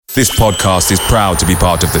This podcast is proud to be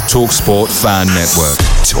part of the TalkSport Fan Network.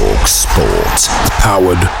 TalkSport.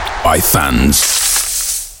 Powered by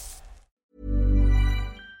fans.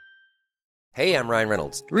 Hey, I'm Ryan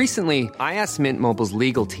Reynolds. Recently, I asked Mint Mobile's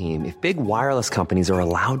legal team if big wireless companies are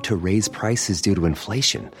allowed to raise prices due to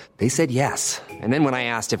inflation. They said yes. And then when I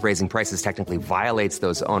asked if raising prices technically violates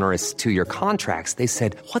those onerous two-year contracts, they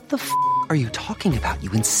said, "What the f*** are you talking about,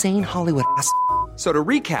 you insane Hollywood ass?" So to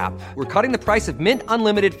recap, we're cutting the price of Mint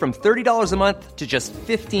Unlimited from $30 a month to just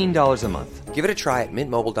 $15 a month. Give it a try at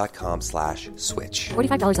mintmobile.com/switch.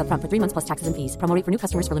 $45 up front for 3 months plus taxes and fees. Promo rate for new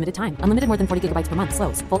customers for limited time. Unlimited more than 40 gigabytes per month.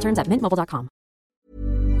 Slows full terms at mintmobile.com.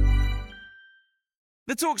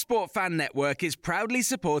 The TalkSport Fan Network is proudly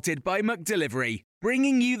supported by McDelivery,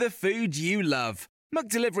 bringing you the food you love.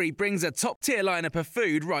 McDelivery brings a top-tier lineup of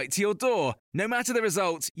food right to your door. No matter the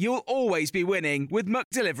result, you'll always be winning with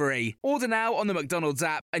McDelivery. Order now on the McDonald's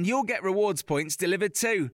app and you'll get rewards points delivered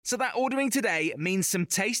too. So that ordering today means some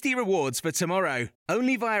tasty rewards for tomorrow.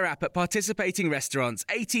 Only via app at participating restaurants.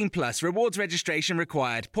 18 plus rewards registration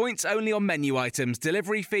required. Points only on menu items,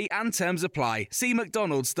 delivery fee and terms apply. See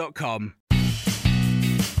mcdonalds.com.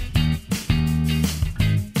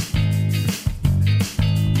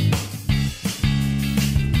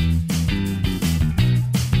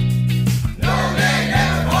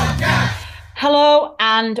 Hello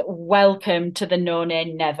and welcome to the No Nay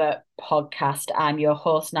Never podcast. I'm your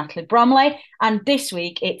host, Natalie Bromley, and this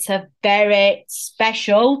week it's a very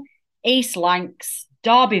special East Lancs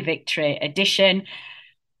Derby victory edition.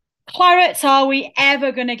 Clarets, are we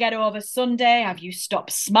ever going to get over Sunday? Have you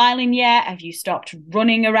stopped smiling yet? Have you stopped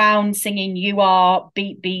running around singing "You Are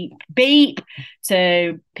Beep, Beep, Beep"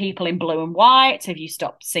 to people in blue and white? Have you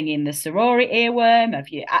stopped singing the Sorority Earworm? Have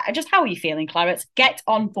you? Just how are you feeling, Clarets? Get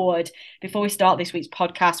on board before we start this week's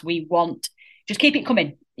podcast. Just keep it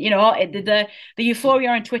coming. You know, the euphoria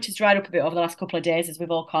on Twitter's dried up a bit over the last couple of days as we've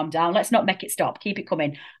all calmed down. Let's not make it stop. Keep it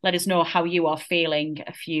coming. Let us know how you are feeling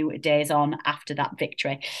a few days on after that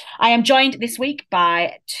victory. I am joined this week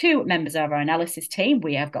by two members of our analysis team.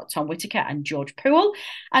 We have got Tom Whitaker and George Poole,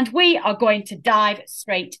 and we are going to dive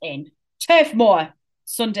straight in. Turf Moor,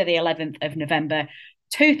 Sunday the 11th of November,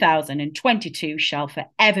 2022 shall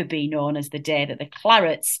forever be known as the day that the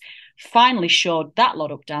Clarets finally showed that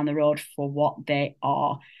lot up down the road for what they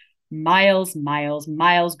are. Miles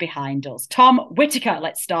behind us. Tom Whitaker,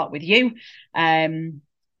 let's start with you.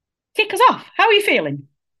 Kick us off. How are you feeling?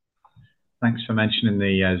 Thanks for mentioning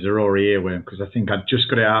the Sorority Earworm, because I think I just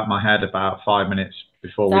got it out of my head about 5 minutes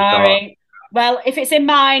before we start. Well, if it's in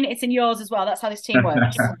mine, it's in yours as well. That's how this team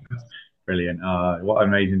works. Brilliant. What an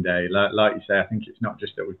amazing day. Like you say, I think it's not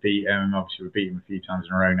just that we beat him. Obviously, we've beaten him a few times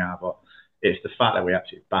in a row now, but it's the fact that we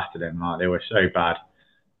absolutely battered them. Like, they were so bad.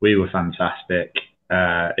 We were fantastic.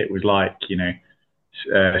 It was like, you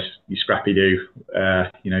Scrappy-Doo,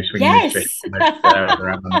 swinging his fist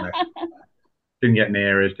around. Didn't get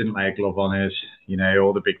near us, didn't lay a glove on us.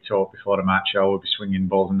 All the big talk before the match, we'll be swinging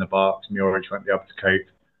balls in the box. Muric won't be able to cope.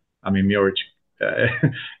 I mean, Muric,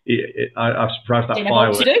 I'm surprised that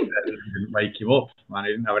firework didn't wake him up. Man,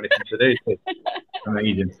 he didn't have anything to do.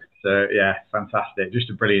 Amazing. So, yeah, fantastic. Just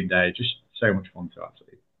a brilliant day. Just so much fun to actually.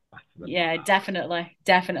 Yeah, definitely.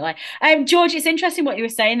 George, it's interesting what you were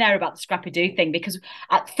saying there about the Scrappy-Doo thing, because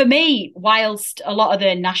for me, whilst a lot of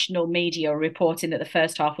the national media are reporting that the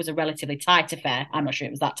first half was a relatively tight affair, I'm not sure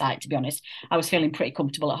it was that tight, to be honest. I was feeling pretty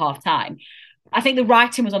comfortable at half time. I think the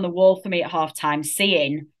writing was on the wall for me at half time,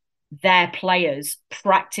 seeing their players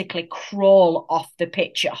practically crawl off the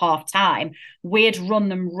pitch at half time. We had run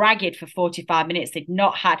them ragged for 45 minutes. They'd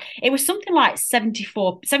not had, it was something like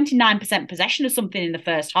 79% possession or something in the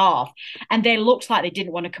first half. And they looked like they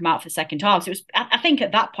didn't want to come out for the second half. So I think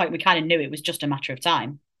at that point, we kind of knew it was just a matter of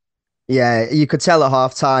time. Yeah, you could tell at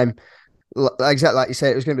half time, exactly like you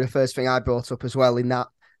said, it was going to be the first thing I brought up as well, in that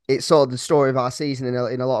it's sort of the story of our season in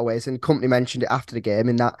a lot of ways. And Company mentioned it after the game,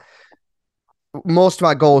 in that most of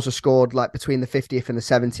our goals are scored like between the 50th and the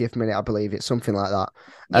 70th minute, I believe. It's something like that.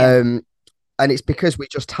 Yeah. And it's because we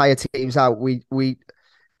just tire teams out. We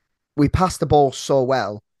pass the ball so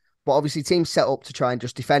well, but obviously teams set up to try and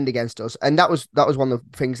just defend against us. And that was one of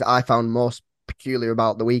the things that I found most peculiar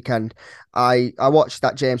about the weekend. I watched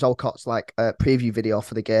that James Alcott's preview video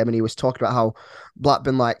for the game, and he was talking about how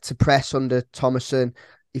Blackburn like to press under Thomason.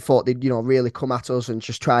 He thought they'd, really come at us and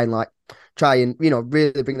just try and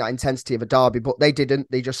really bring that intensity of a derby, but they didn't.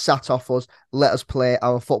 They just sat off us, let us play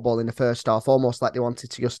our football in the first half, almost like they wanted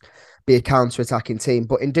to just be a counter-attacking team.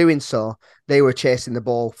 But in doing so, they were chasing the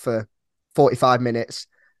ball for 45 minutes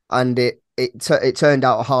and it turned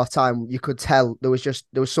out at half time. You could tell there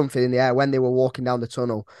was something in the air when they were walking down the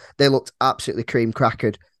tunnel. They looked absolutely cream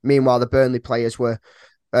crackered. Meanwhile, the Burnley players were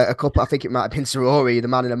a couple. I think it might have been Sarori, the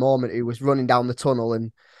man in a moment, who was running down the tunnel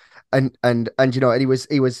and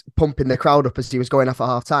he was pumping the crowd up as he was going off at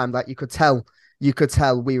half time. Like you could tell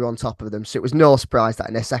we were on top of them. So it was no surprise that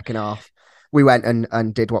in the second half we went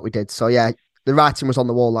and did what we did. So yeah, the writing was on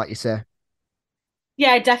the wall, like you say.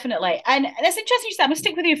 Yeah, definitely. And that's interesting you said. I'm going to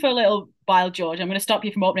stick with you for a little while, George. I'm going to stop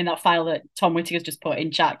you from opening that file that Tom Whittaker's just put in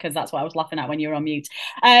chat, because that's what I was laughing at when you were on mute.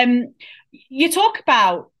 You talk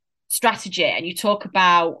about strategy and you talk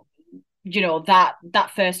about,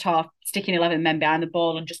 that first half, sticking 11 men behind the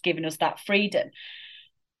ball and just giving us that freedom.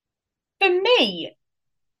 For me,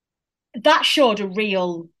 that showed a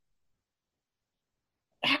real,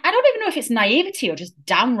 I don't even know if it's naivety or just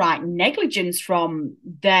downright negligence from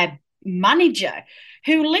their manager,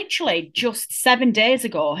 who literally just 7 days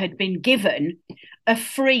ago had been given a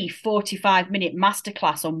free 45-minute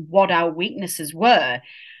masterclass on what our weaknesses were.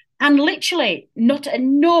 And literally not at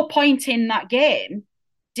no point in that game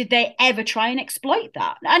did they ever try and exploit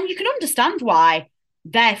that. And you can understand why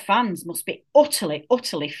their fans must be utterly,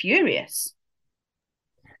 utterly furious.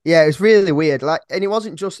 Yeah, it was really weird. Like, and it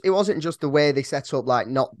wasn't just the way they set up, like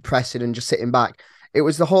not pressing and just sitting back. It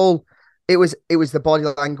was the whole. It was the body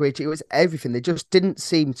language. It was everything. They just didn't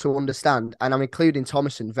seem to understand. And I'm including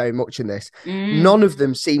Thomason very much in this. None of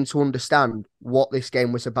them seemed to understand what this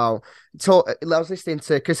game was about. So I was listening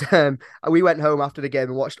to, because we went home after the game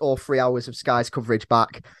and watched all 3 hours of Sky's coverage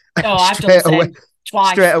back. Oh, I've done the same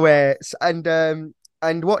twice. Straight away.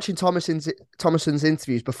 And watching Thomason's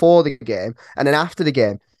interviews before the game and then after the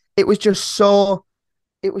game, it was just so.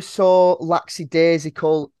 It was so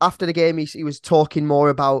lackadaisical. After the game, he was talking more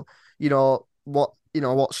about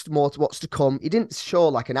what's to come. He didn't show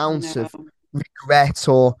like an ounce of regret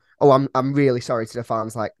or I'm really sorry to the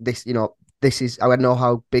fans. Like this, this is, I don't know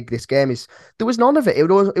how big this game is. There was none of it. It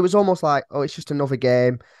was almost like, oh, it's just another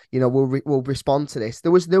game. We'll respond to this.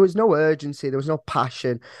 There was no urgency. There was no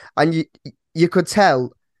passion, and you could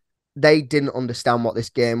tell they didn't understand what this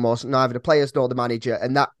game was. Neither the players nor the manager,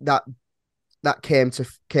 and that came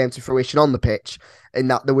to fruition on the pitch. In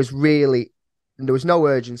that there was no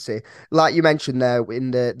urgency. Like you mentioned there,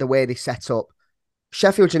 in the way they set up,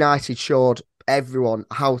 Sheffield United showed everyone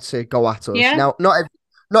how to go at us. Yeah. Now,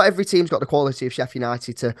 not every team's got the quality of Sheffield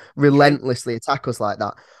United to relentlessly attack us like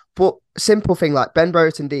that. But simple thing like Ben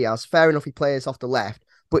Brereton Diaz, fair enough, he plays off the left,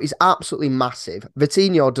 but he's absolutely massive.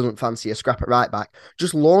 Vitinho doesn't fancy a scrap at right back.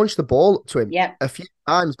 Just launched the ball up to him a few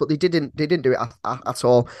times, but they didn't do it at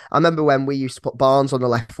all. I remember when we used to put Barnes on the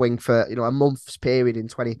left wing for a month's period in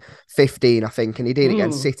 2015, I think, and he did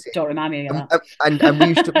against City. Don't remind me of that. And we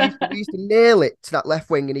used to nail it to that left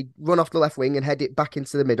wing, and he'd run off the left wing and head it back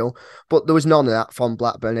into the middle. But there was none of that from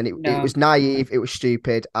Blackburn, and it was naive, it was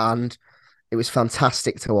stupid, and it was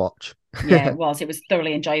fantastic to watch. Yeah, it was. It was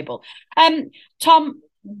thoroughly enjoyable. Tom,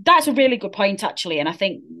 that's a really good point, actually. And I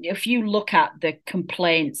think if you look at the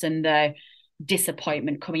complaints and the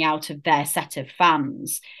disappointment coming out of their set of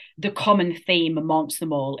fans, the common theme amongst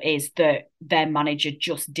them all is that their manager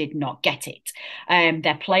just did not get it.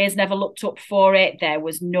 Their players never looked up for it. There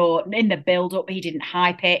was no, in the build-up, he didn't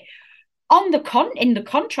hype it. In the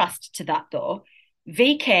contrast to that, though,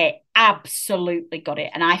 VK absolutely got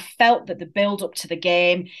it. And I felt that the build up to the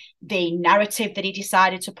game, the narrative that he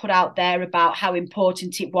decided to put out there about how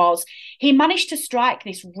important it was, he managed to strike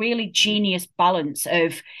this really genius balance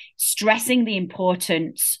of stressing the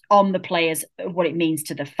importance on the players of what it means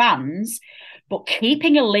to the fans, but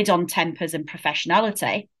keeping a lid on tempers and professionalism,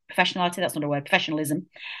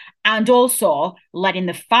 and also letting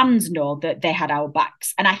the fans know that they had our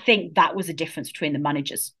backs. And I think that was a difference between the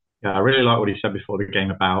managers. Yeah, I really like what he said before the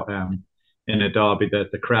game about in a derby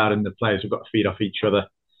that the crowd and the players have got to feed off each other.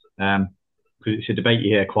 Because it's a debate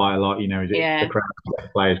you hear quite a lot. Is it the crowd that the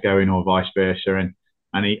players going or vice versa? And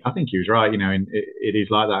I think he was right. It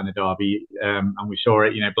is like that in a derby, and we saw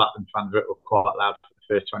it. Blackburn fans were quite loud for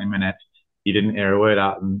the first 20 minutes. You didn't hear a word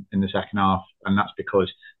out of them in the second half, and that's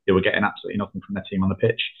because they were getting absolutely nothing from their team on the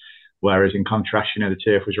pitch. Whereas in contrast, the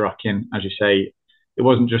turf was rocking. As you say, it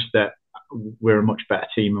wasn't just that we're a much better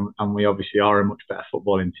team, and we obviously are a much better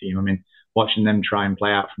footballing team. I mean, watching them try and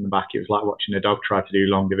play out from the back, it was like watching a dog try to do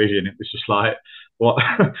long division. It was just like, what?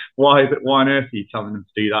 why on earth are you telling them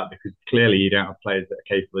to do that? Because clearly you don't have players that are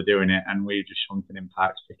capable of doing it, and we're just shunting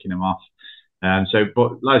impacts, picking them off. But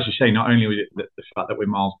as you say, not only was it the fact that we're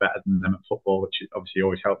miles better than them at football, which obviously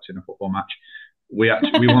always helps in a football match, we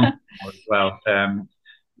won as well.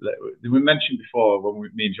 we mentioned before when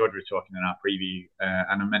me and George were talking in our preview,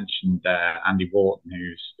 and I mentioned Andy Wharton,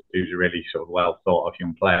 who's a really sort of well thought of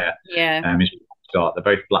young player. Yeah. Scott, they're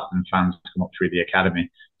both Blackburn fans to come up through the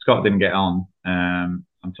academy. Scott didn't get on.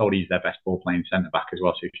 I'm told he's their best ball playing centre back as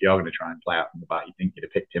well. So if you are going to try and play out from the back, you think you'd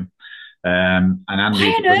have picked him. And Andy,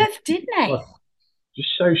 why on earth didn't they? Just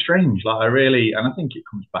so strange. Like and I think it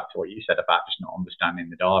comes back to what you said about just not understanding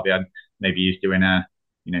the derby. And maybe he's doing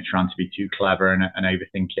trying to be too clever and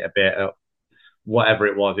overthink it a bit. Whatever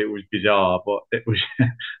it was bizarre, but it was.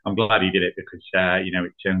 I'm glad he did it because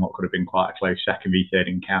it turned what could have been quite a close second v third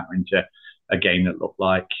encounter into a game that looked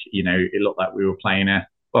like it looked like we were playing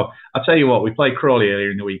Well, I'll tell you what, we played Crawley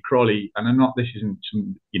earlier in the week. Crawley, and this isn't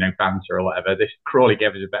some banter or whatever. Crawley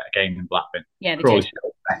gave us a better game than Blackburn. Yeah, they Crawley's did.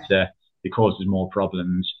 Better. They caused us more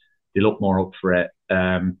problems. They looked more up for it.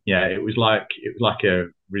 It was like a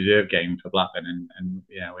reserve game for Blackburn, and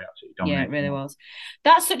we absolutely dominated. Yeah, it really was.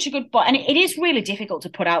 That's such a good point, and it is really difficult to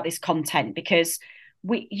put out this content because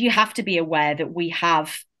you have to be aware that we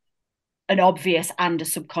have an obvious and a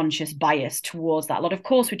subconscious bias towards that lot. Of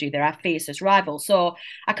course we do. They're our fiercest rivals. So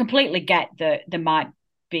I completely get that there might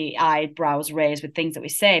be eyebrows raised with things that we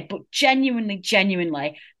say, but genuinely,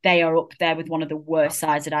 they are up there with one of the worst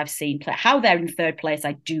sides that I've seen play. How they're in third place,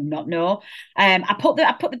 I do not know. I put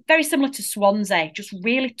the very similar to Swansea, just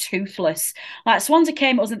really toothless. Like Swansea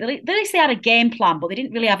came, at least they had a game plan, but they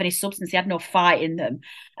didn't really have any substance. They had no fight in them.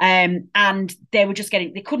 And they were just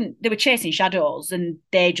they were chasing shadows, and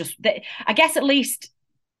I guess at least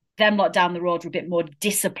them lot down the road were a bit more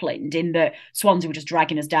disciplined in that Swansea were just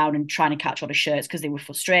dragging us down and trying to catch all the shirts because they were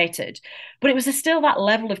frustrated. But it was still that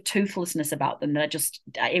level of toothlessness about them that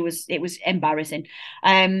it was embarrassing.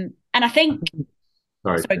 And I think...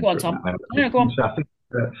 Sorry, go on, Tom. No, go on. So I think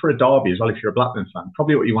for a derby as well, if you're a Blackburn fan,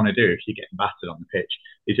 probably what you want to do if you're getting battered on the pitch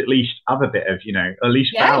is at least have a bit of, at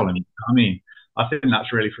least foul. And I think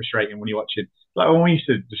that's really frustrating when you watch it. Like when we used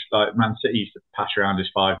to Man City used to pass around as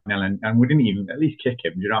 5-0 and we didn't even at least kick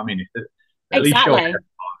him. Do you know what I mean? At least show it.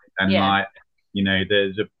 And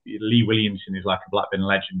there's Lee Williamson is like a Blackburn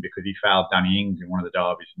legend because he fouled Danny Ings in one of the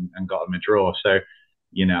derbies and got him a draw. So,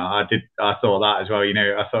 I thought that as well.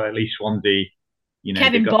 I thought at least Swansea.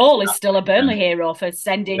 Kevin Ball is still a Burnley hero for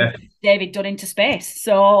sending David Dunn into space.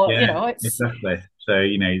 So, it's... Exactly. So,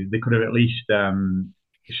 they could have at least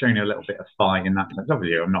shown a little bit of fight in that sense.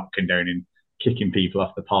 Obviously, I'm not condoning kicking people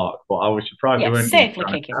off the park, but I was surprised they weren't safely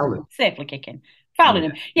kicking. Fouling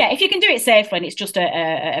them. Yeah, if you can do it safely and it's just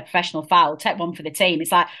a professional foul, take one for the team.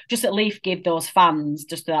 It's like just at least give those fans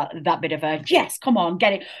just that bit of a, yes, come on,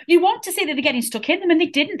 get it. You want to see that they're getting stuck in them, and they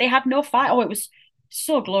didn't. They had no fight. Oh, it was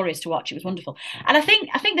so glorious to watch. It was wonderful. And I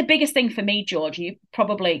think the biggest thing for me, George, and you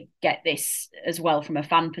probably get this as well from a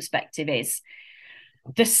fan perspective, is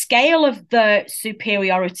the scale of the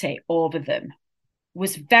superiority over them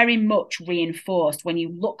was very much reinforced when you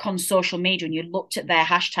look on social media and you looked at their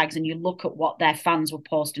hashtags and you look at what their fans were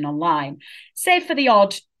posting online. Save for the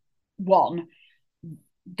odd one,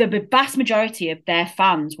 the vast majority of their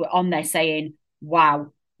fans were on there saying,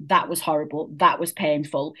 wow, that was horrible, that was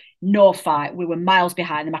painful, no fight, we were miles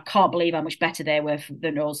behind them, I can't believe how much better they were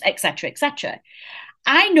than us, etc., etc.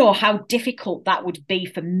 I know how difficult that would be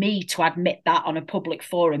for me to admit that on a public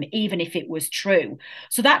forum, even if it was true.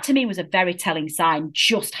 So that to me was a very telling sign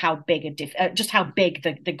just how big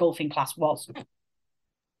the golfing class was.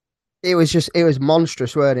 It was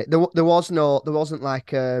monstrous, weren't it? There was no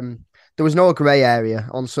grey area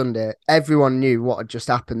on Sunday. Everyone knew what had just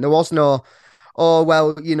happened. There was no, oh,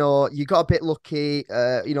 well, you got a bit lucky.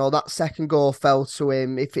 That second goal fell to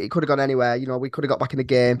him. If it could have gone anywhere, we could have got back in the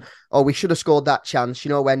game. Or we should have scored that chance.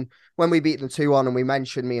 When we beat them 2-1, and we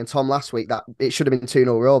mentioned, me and Tom last week, that it should have been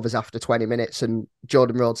 2-0 Rovers after 20 minutes and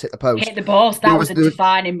Jordan Rhodes hit the post. Hit the post. That was a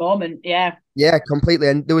defining moment. Yeah. Yeah, completely.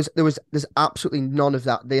 And there's absolutely none of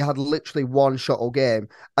that. They had literally one shot all game.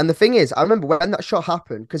 And the thing is, I remember when that shot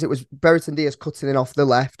happened, because it was Brereton Diaz cutting in off the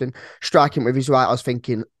left and striking with his right, I was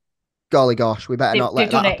thinking, golly gosh, we better not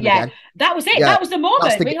let that happen again. That was it. Yeah, that was the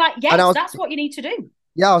moment. We were like, yes, that's what you need to do.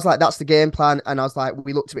 Yeah, I was like, that's the game plan. And I was like,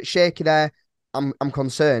 we looked a bit shaky there. I'm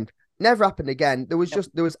concerned. Never happened again. There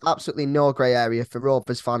was absolutely no grey area for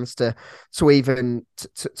Rovers fans to even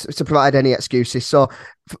to provide any excuses. So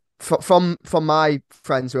from my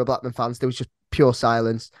friends who are Blackburn fans, there was just pure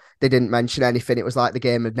silence. They didn't mention anything. It was like the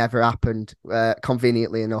game had never happened,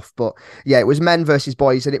 conveniently enough. But yeah, it was men versus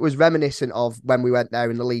boys, and it was reminiscent of when we went there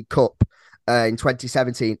in the League Cup in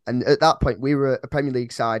 2017. And at that point, we were a Premier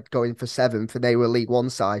League side going for 7th, and they were a League One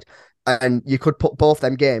side. And you could put both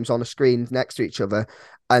them games on a screen next to each other,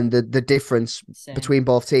 and the difference between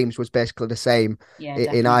both teams was basically the same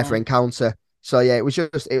in either encounter. So yeah, it was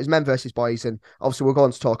men versus boys, and obviously we're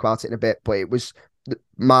going to talk about it in a bit. But it was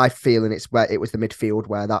my feeling. It was the midfield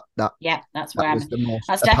where that that's where was the most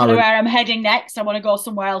that's apparent. definitely where I'm heading next. I want to go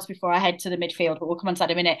somewhere else before I head to the midfield, but we'll come on to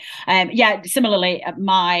that in a minute. Similarly,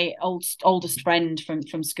 my oldest friend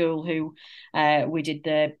from school, who we did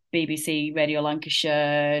the BBC Radio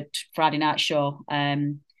Lancashire Friday night show.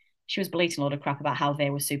 She was bleating a lot of crap about how they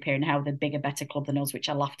were superior and how they're bigger, better club than us, which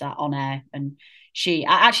I laughed at on air. And she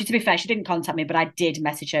actually, to be fair, she didn't contact me, but I did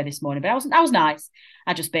message her this morning. But I was nice.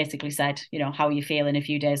 I just basically said, how are you feeling a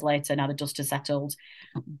few days later? Now the dust has settled.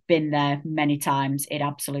 Been there many times. It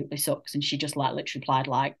absolutely sucks. And she just literally replied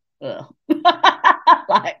ugh.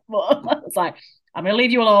 What? It's like, I'm going to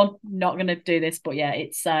leave you alone. Not going to do this. But yeah,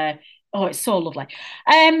 it's so lovely.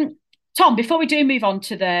 Tom, before we do move on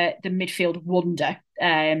to the midfield wonder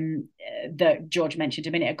that George mentioned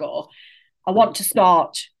a minute ago, I want to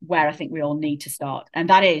start where I think we all need to start, and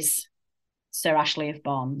that is Sir Ashley of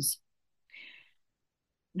Barnes.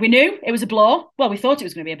 We knew it was a blow. Well, we thought it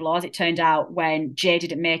was going to be a blow, as it turned out. When Jay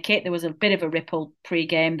didn't make it, there was a bit of a ripple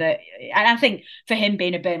pre-game, and I think for him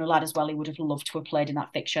being a Burnley lad as well, he would have loved to have played in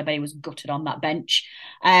that fixture, but he was gutted on that bench.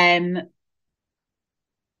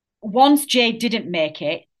 Once Jay didn't make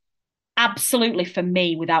it, absolutely for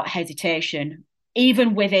me, without hesitation,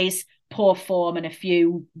 even with his poor form and a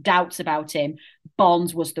few doubts about him,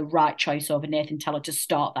 Barnes was the right choice over Nathan Teller to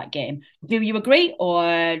start that game. Do you agree,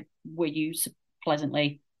 or were you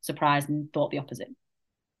pleasantly surprised and thought the opposite?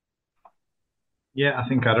 Yeah, I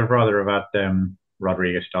think I'd have rather have had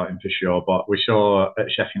Rodriguez starting for sure, but we saw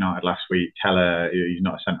at Sheffield United last week, Teller, he's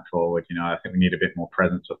not a centre forward. I think we need a bit more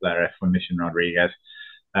presence up there if we're missing Rodriguez.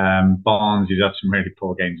 Barnes, he's had some really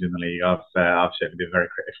poor games in the league. I've certainly been very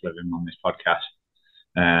critical of him on this podcast.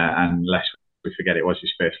 And lest we forget, it was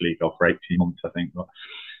his first league goal for 18 months, I think. But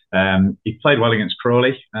he played well against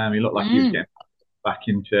Crawley. He looked like he was getting back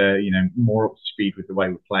into, more up to speed with the way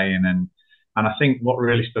we're playing. And I think what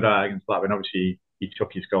really stood out against Blackburn, obviously he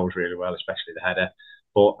took his goals really well, especially the header.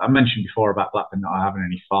 But I mentioned before about Blackburn not having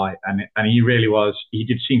any fight, and he really was. He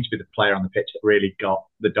did seem to be the player on the pitch that really got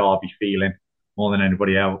the derby feeling more than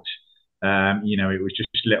anybody else. It was just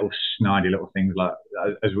little snidey little things like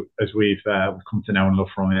as we've come to know and love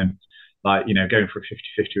from him, like going for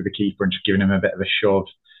a 50-50 with the keeper and just giving him a bit of a shove.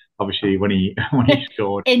 Obviously, when he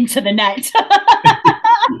scored into the net,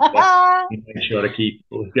 he made sure the keeper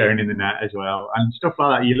was going in the net as well, and stuff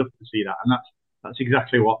like that. You love to see that, and that's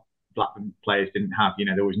exactly what Blackburn players didn't have.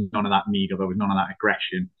 There was none of that need, or there was none of that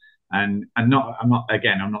aggression, and I'm not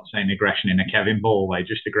saying aggression in a Kevin Ball way,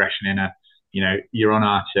 just aggression in a you're on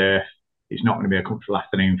our turf. It's not going to be a comfortable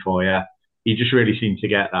afternoon for you. He just really seemed to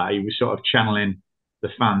get that. He was sort of channeling the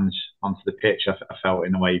fans onto the pitch, I felt,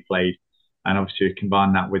 in the way he played. And obviously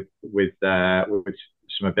combine that with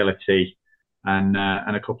some ability and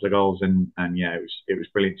a couple of goals. And yeah, it was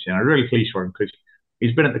brilliant to see. And I'm really pleased for him because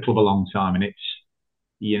he's been at the club a long time. And it's,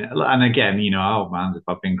 and again, old man's if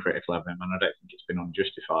I've been critical of him, and I don't think it's been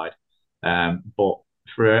unjustified. But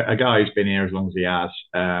for a guy who's been here as long as he has,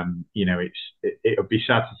 it would be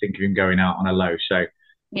sad to think of him going out on a low. So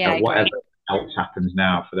whatever else happens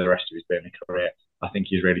now for the rest of his Burnley career, I think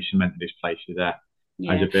he's really cemented his place as a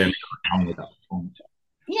Burnley on with that performance.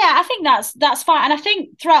 Yeah, I think that's fine. And I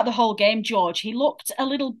think throughout the whole game, George, he looked a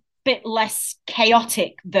little bit less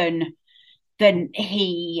chaotic than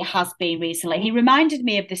he has been recently. He reminded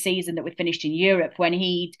me of the season that we finished in Europe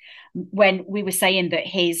when we were saying that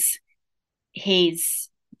his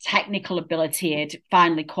technical ability had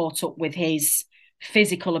finally caught up with his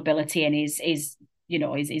physical ability and his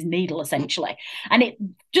needle essentially. And it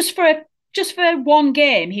just for one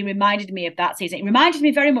game, he reminded me of that season. It reminded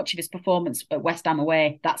me very much of his performance at West Ham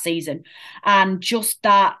away that season, and just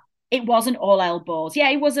that it wasn't all elbows. Yeah,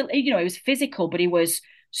 he was he was physical, but he was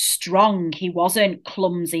strong. He wasn't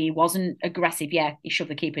clumsy. He wasn't aggressive. Yeah, he shoved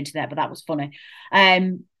the keeper into there, but that was funny.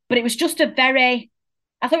 But it was just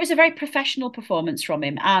I thought it was a very professional performance from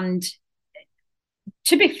him. And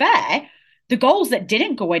to be fair, the goals that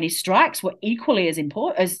didn't go in, his strikes were equally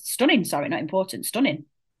as stunning. Sorry, not important, stunning.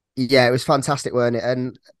 Yeah, it was fantastic, weren't it?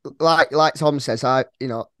 And like Tom says,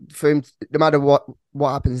 for him, no matter what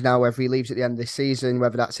happens now, whether he leaves at the end of this season,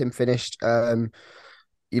 whether that's him finished, at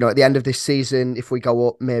the end of this season, if we go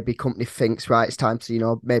up, maybe company thinks, right, it's time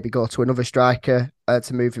to, maybe go to another striker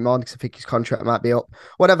to move him on because I think his contract might be up.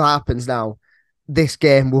 Whatever happens now, this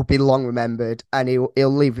game will be long remembered, and he'll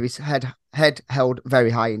leave his head held very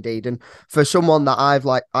high indeed. And for someone that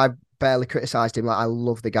I've barely criticised him, I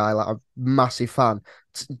love the guy, I'm a massive fan.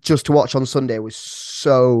 Just to watch on Sunday was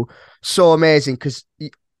so amazing because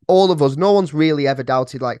all of us, no one's really ever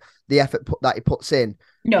doubted the effort that he puts in.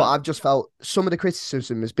 No. But I've just felt some of the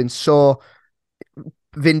criticism has been so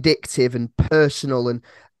vindictive and personal, and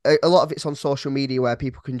a lot of it's on social media where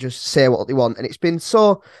people can just say what they want, and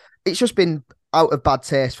it's just been out of bad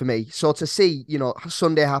taste for me. So to see,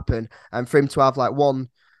 Sunday happen and for him to have like one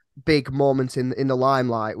big moment in the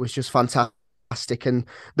limelight was just fantastic. And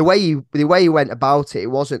the way he went about it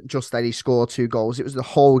wasn't just that he scored 2 goals, it was the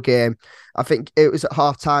whole game. I think it was at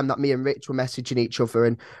half time that me and Rich were messaging each other,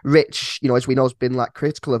 and Rich, as we know, has been like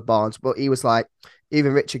critical of Barnes, but he was like,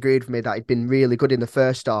 even Rich agreed with me that he'd been really good in the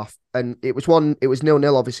first half. And it was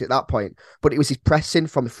 0-0 obviously at that point, but it was his pressing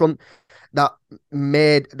from the front that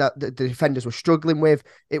made that the defenders were struggling with.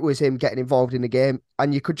 It was him getting involved in the game,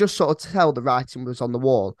 and you could just sort of tell the writing was on the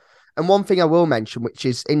wall. And one thing I will mention, which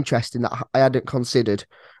is interesting that I hadn't considered,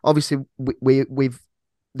 obviously we've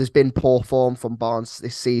there's been poor form from Barnes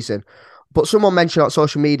this season, but someone mentioned on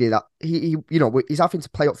social media that he's having to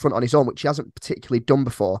play up front on his own, which he hasn't particularly done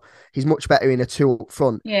before. He's much better in a 2 up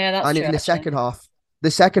front. Yeah, that's and true. And in the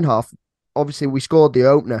second half, obviously we scored the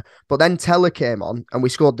opener, but then Teller came on and we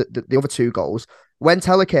scored the other 2 goals. When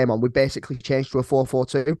Teller came on, we basically changed to a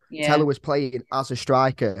 4-4-2. Yeah. Teller was playing as a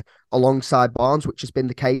striker alongside Barnes, which has been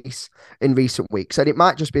the case in recent weeks. And it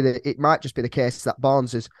might just be the case that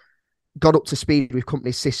Barnes has got up to speed with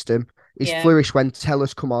Kompany's system. He's flourished when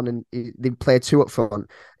Teller's come on and they played 2 up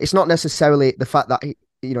front. It's not necessarily the fact that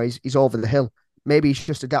he's over the hill. Maybe he's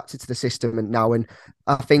just adapted to the system and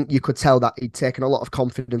I think you could tell that he'd taken a lot of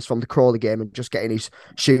confidence from the Crawley game and just getting his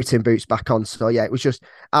shooting boots back on. So yeah, it was just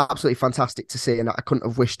absolutely fantastic to see, and I couldn't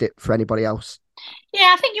have wished it for anybody else.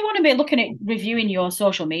 Yeah, I think you want to be looking at reviewing your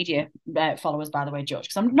social media followers, by the way, George,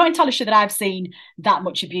 because I'm not entirely sure that I've seen that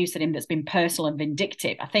much abuse at him that's been personal and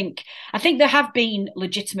vindictive. I think there have been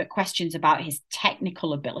legitimate questions about his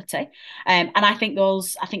technical ability, and I think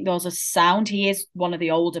those are sound. He is one of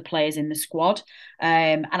the older players in the squad,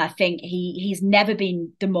 and I think he's never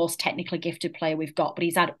been the most technically gifted player we've got, but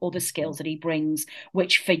he's had other skills that he brings,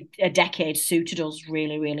 which for a decade suited us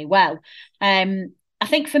really, really well. I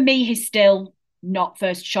think for me, he's still not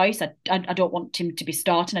first choice. I don't want him to be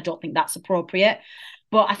starting. I don't think that's appropriate.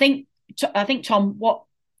 But I think Tom, what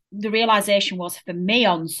the realisation was for me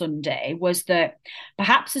on Sunday was that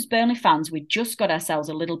perhaps as Burnley fans, we just got ourselves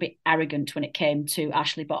a little bit arrogant when it came to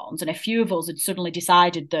Ashley Barnes. And a few of us had suddenly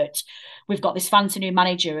decided that we've got this fancy new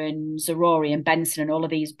manager and Zaroury and Benson and all of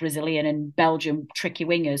these Brazilian and Belgian tricky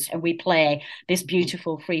wingers, and we play this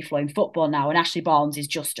beautiful free-flowing football now. And Ashley Barnes is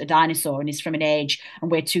just a dinosaur and he's from an age and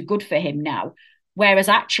we're too good for him now. Whereas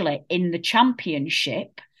actually in the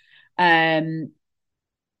Championship, every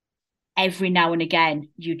now and again,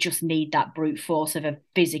 you just need that brute force of a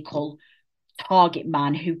physical target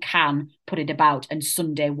man who can put it about. And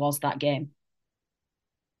Sunday was that game.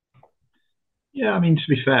 Yeah, I mean, to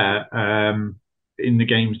be fair, in the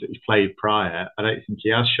games that he's played prior, I don't think he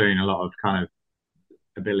has shown a lot of kind of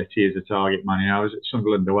ability as a target man. I was at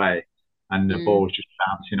Sunderland away, and the ball was just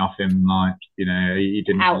bouncing off him like, he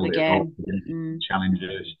didn't out hold the it game. Up, he didn't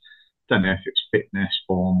challenges. Don't know if it's fitness,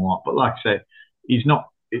 form, what. But like I say, it's not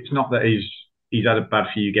that he's had a bad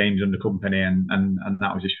few games under Kompany and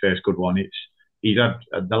that was his first good one. He's had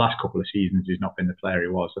the last couple of seasons he's not been the player he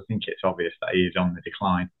was. I think it's obvious that he is on the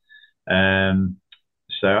decline. But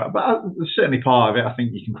certainly part of it, I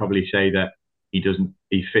think you can probably say that he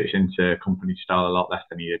fits into Kompany's style a lot less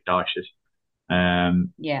than he did Dyche's.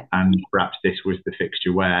 And perhaps this was the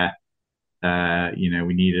fixture where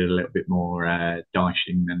we needed a little bit more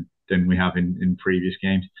Dyching than we have in previous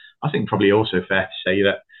games. I think probably also fair to say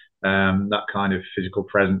that that kind of physical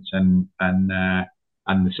presence and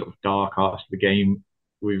the sort of dark arts of the game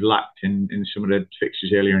we've lacked in some of the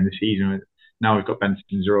fixtures earlier in the season. Now we've got Benson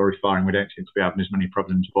and Zaroury firing, we don't seem to be having as many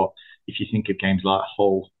problems. But if you think of games like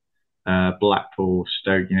Hull, Blackpool,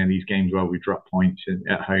 Stoke, these games where we drop points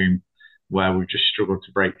at home, where we've just struggled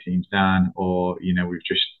to break teams down, or we've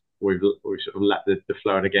sort of let the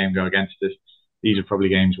flow of the game go against us. These are probably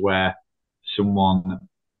games where someone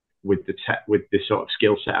with the sort of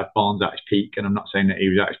skill set of Barnes at his peak, and I'm not saying that he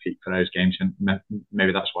was at his peak for those games, and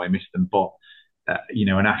maybe that's why I missed them, but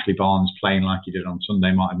an Ashley Barnes playing like he did on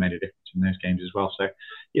Sunday might have made a difference in those games as well. So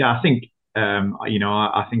yeah, I think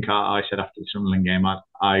I think I said after the Sunderland game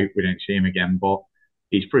we don't see him again, but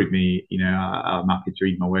he's proved me, I'm happy to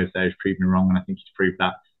read my words there. He's proved me wrong, and I think he's proved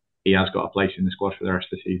that he has got a place in the squad for the rest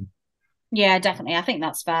of the season. Yeah, definitely. I think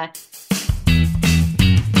that's fair.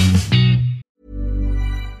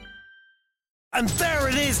 And there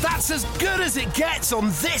it is, that's as good as it gets on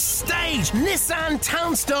this stage. Nissan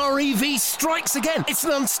Townstar EV strikes again. It's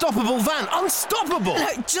an unstoppable van, unstoppable.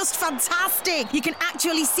 Just fantastic. You can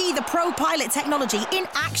actually see the ProPilot technology in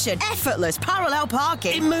action. Effortless parallel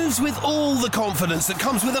parking. It moves with all the confidence that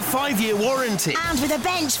comes with a 5-year warranty. And with a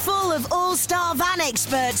bench full of all-star van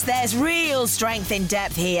experts, there's real strength in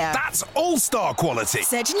depth here. That's all-star quality.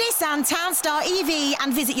 Search Nissan Townstar EV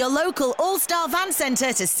and visit your local all-star van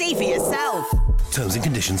centre to see for yourself. Terms and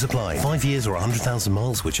conditions apply. 5 years or 100,000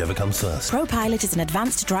 miles, whichever comes first. ProPilot is an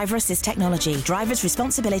advanced driver assist technology. Driver's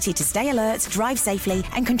responsibility to stay alert, drive safely,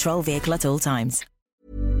 and control vehicle at all times.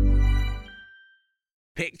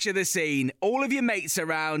 Picture the scene. All of your mates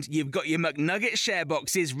around, you've got your McNugget share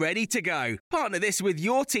boxes ready to go. Partner this with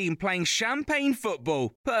your team playing champagne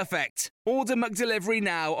football. Perfect. Order McDelivery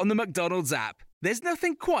now on the McDonald's app. There's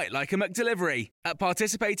nothing quite like a McDelivery. At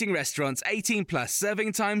participating restaurants, 18 plus,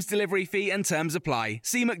 serving times, delivery fee and terms apply.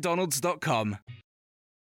 See mcdonalds.com.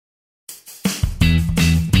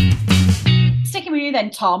 Sticking with you then,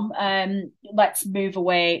 Tom, let's move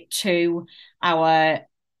away to our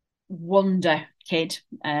wonder kid,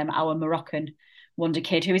 our Moroccan wonder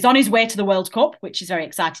kid, who is on his way to the World Cup, which is very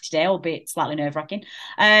excited today, albeit slightly nerve-wracking.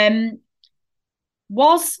 Can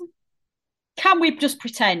we just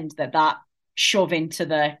pretend that shove into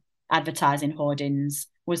the advertising hoardings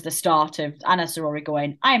was the start of Anna Sarori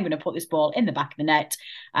going, I am going to put this ball in the back of the net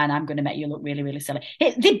and I'm going to make you look really, really silly.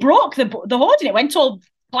 They broke the hoarding. It went all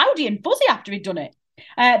cloudy and fuzzy after he'd done it.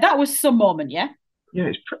 That was some moment, yeah? Yeah,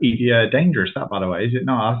 it's pretty dangerous, that, by the way, is it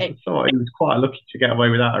not? I thought he was quite lucky to get away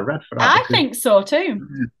without a red for that. I think so too.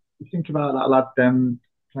 You think about that lad playing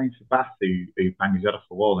for Bath who banged his head off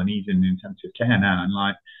the wall and he's in intensive care now. And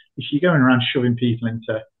like, if you're going around shoving people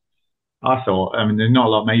into... I thought, there's not a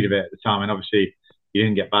lot made of it at the time, and obviously he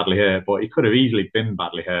didn't get badly hurt, but he could have easily been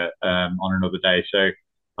badly hurt on another day. So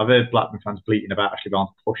I've heard Blackburn fans bleating about Ashley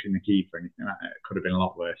Barnes pushing the keeper, and it could have been a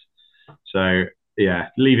lot worse. So yeah,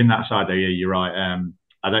 leaving that aside though, yeah, you're right.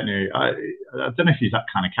 I don't know. I don't know if he's that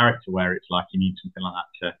kind of character where it's like he needs something like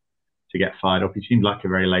that to get fired up. He seemed like a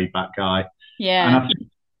very laid back guy. Yeah. And I think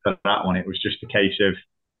for that one, it was just a case of,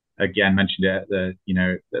 again, mentioned it, that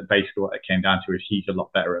basically what it came down to is he's a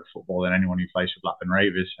lot better at football than anyone who plays for Blackburn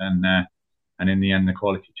Ravers, and in the end the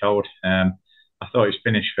quality told. I thought his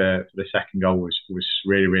finish for the second goal was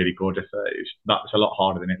really, really good. I thought that's a lot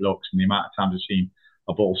harder than it looks, and the amount of times I've seen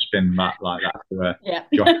a ball spin back like that to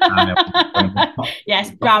Josh Brownhill.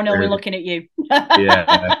 Yes, Brownhill, we're looking at you. Not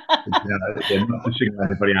to single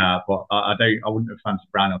anybody out, but I wouldn't have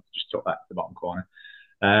fancied Brownhill to just tuck that to the bottom corner.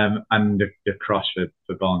 And the cross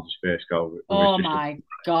for Barnes' first goal. Oh my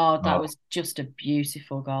God, that was just a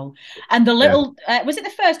beautiful goal. And the little, was it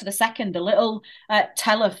the first or the second? The little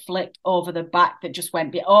teller flick over the back that just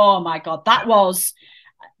went, oh my God, that was,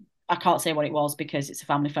 I can't say what it was because it's a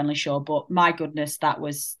family-friendly show, but my goodness, that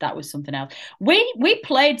was something else. We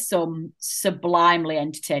played some sublimely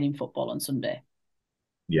entertaining football on Sunday.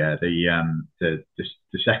 Yeah, the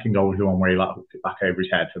second goal was the one where he hooked it back over his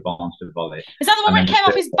head for Barnes to volley. Is that the one where it came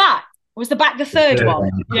off his back? Was the back the third one?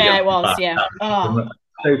 Yeah, it was. Yeah. Oh.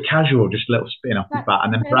 So casual, just a little spin off his back,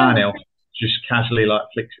 and then Brownhill just casually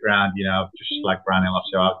flicks it around. Just like Brownhill off,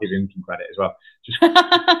 so I'll give him some credit as well. Just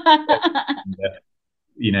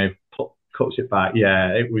cuts it back.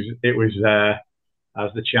 Yeah, it was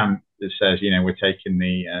as the chant that says, we're taking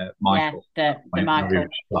the Michael. Yeah, the Michael.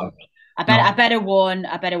 I better warn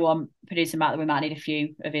producer Matt that we might need a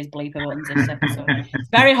few of his bleeper buttons this episode. It's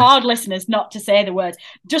very hard, listeners, not to say the words.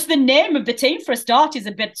 Just the name of the team for a start is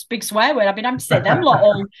a big swear word. I've been having to say them lot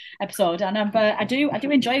all episode, and I do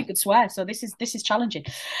enjoy a good swear. So this is challenging.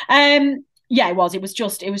 Yeah, it was. It was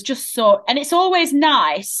just so, and it's always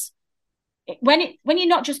nice when you're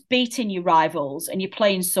not just beating your rivals and you're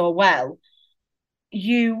playing so well,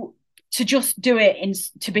 to just do it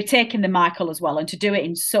to be taking the Michael as well, and to do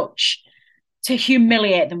it to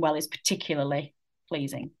humiliate them well is particularly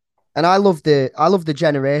pleasing. And I love the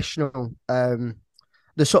generational,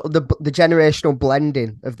 the sort of the generational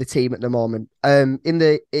blending of the team at the moment.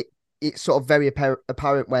 It's sort of very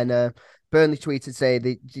apparent when Burnley tweeted say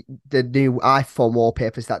the new iPhone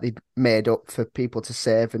wallpapers that they made up for people to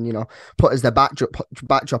save and put as their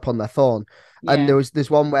backdrop on their phone. Yeah. And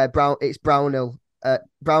there's one where Brownhill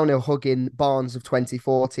hugging Barnes of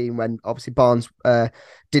 2014 when obviously Barnes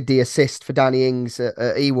did the assist for Danny Ings at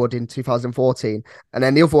Ewood in 2014, and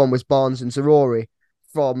then the other one was Barnes and Zarori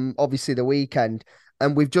from obviously the weekend.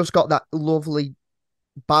 And we've just got that lovely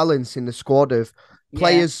balance in the squad of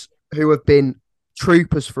players who have been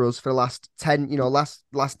troopers for us for the last 10,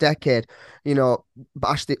 last decade.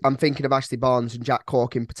 I'm thinking of Ashley Barnes and Jack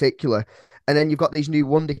Cork in particular, And then you've got these new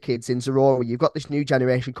wonder kids in Zaroury. You've got this new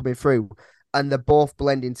generation coming through, and they're both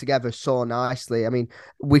blending together so nicely. I mean,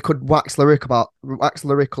 we could wax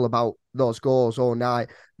lyrical about those goals all night.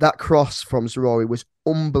 That cross from Zaroury was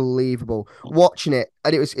unbelievable. Watching it,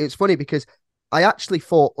 and it was funny because I actually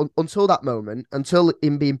thought until that moment, until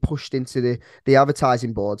him being pushed into the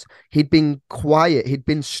advertising boards, he'd been quiet. He'd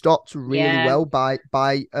been stopped really well by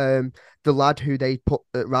the lad who they put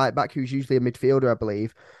at right back, who's usually a midfielder, I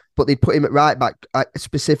believe. But they'd put him at right back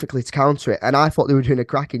specifically to counter it. And I thought they were doing a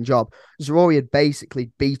cracking job. Zaroury had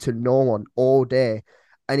basically beaten no one all day.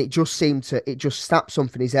 And it just snapped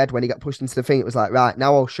something in his head when he got pushed into the thing. It was like, right,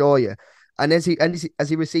 now I'll show you. And as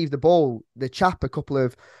he received the ball, the chap a couple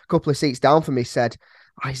of seats down from me said,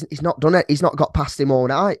 he's not done it. He's not got past him all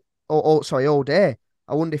night. All day.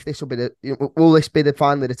 I wonder if this will be will this be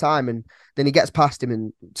finally the time? And then he gets past him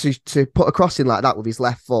and to put a crossing like that with his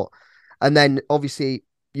left foot. And then obviously,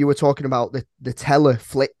 you were talking about the teller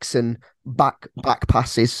flicks and back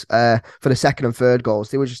passes for the second and third goals.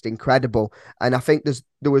 They were just incredible. And I think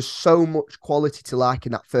there was so much quality to like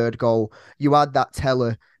in that third goal. You had that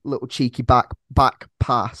teller little cheeky back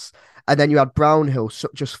pass. And then you had Brownhill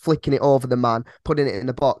just flicking it over the man, putting it in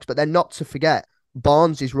the box. But then not to forget,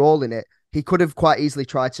 Barnes is rolling it. He could have quite easily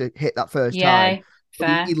tried to hit that first time.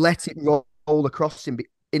 Fair. He let it roll across him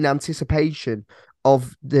in anticipation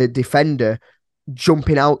of the defender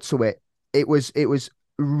jumping out to it. It was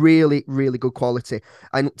really, really good quality.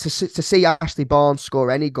 And to see Ashley Barnes score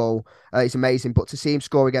any goal is amazing, but to see him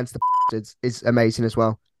score against the bastards is amazing as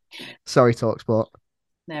well. Sorry, TalkSport.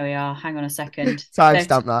 There we are. Hang on a second.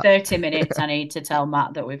 Timestamp that. 30 minutes. I need to tell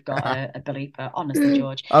Matt that we've got a bleeper. Honestly,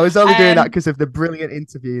 George. I was only doing that because of the brilliant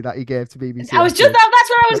interview that he gave to BBC. That's where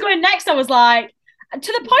I was going next. I was like, to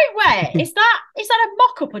the point where is that a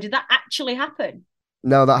mock-up or did that actually happen?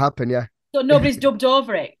 No, that happened, yeah. So nobody's dubbed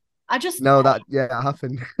over it. It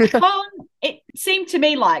happened. It seemed to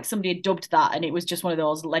me like somebody had dubbed that, and it was just one of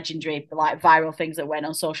those legendary, like, viral things that went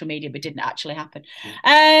on social media but didn't actually happen.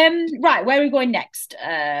 Right, where are we going next?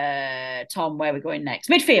 Tom, where are we going next?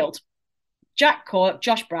 Midfield. Jack Cork,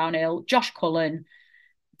 Josh Brownhill, Josh Cullen.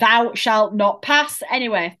 Thou shalt not pass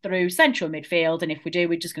anywhere through central midfield, and if we do,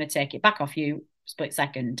 we're just going to take it back off you split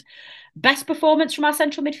second. Best performance from our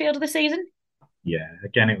central midfield of the season? Yeah,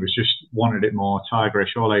 again, it was just wanted it more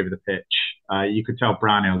tigerish all over the pitch. You could tell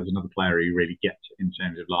Brownhill is another player who really gets it in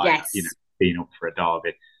terms of being up for a derby.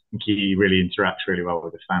 I think he really interacts really well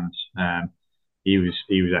with the fans. He was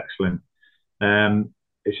excellent.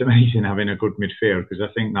 It's amazing having a good midfield because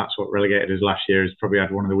I think that's what relegated us last year. Is probably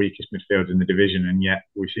had one of the weakest midfields in the division, and yet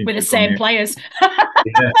we seem with the same players.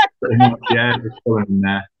 Yeah, pretty much. Yeah,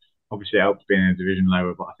 obviously it helps being in a division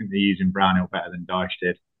lower, but I think they're using Brownhill better than Dyche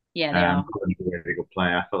did. Yeah, they are. He's a really good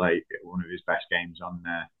player. I thought like one of his best games on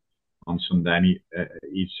Sunday, and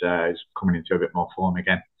he's coming into a bit more form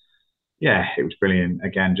again. Yeah, it was brilliant.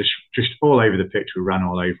 Again, just all over the pitch. We ran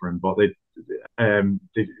all over him, but they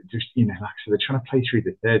just they're trying to play through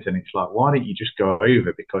the thirds, and it's like, why don't you just go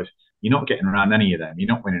over? Because you're not getting around any of them.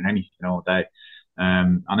 You're not winning anything all day. I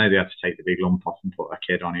know they had to take the big lump off and put a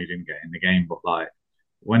kid on who didn't get in the game, but like,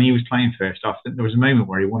 when he was playing first off, there was a moment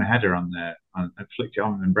where he won a header and flicked it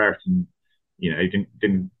on, and Brereton, he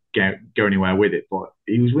didn't go anywhere with it, but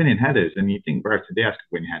he was winning headers, and you think Brereton Diaz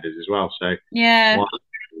could win headers as well. So yeah,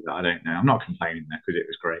 I don't know. I'm not complaining there because it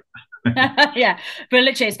was great. Yeah, but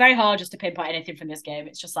literally, it's very hard just to pinpoint anything from this game.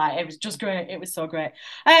 It's just like it was just great. It was so great.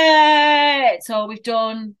 So we've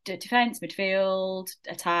done defense, midfield,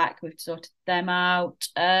 attack. We've sorted them out.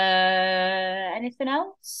 Anything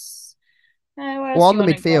else? On the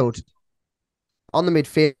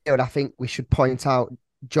midfield, I think we should point out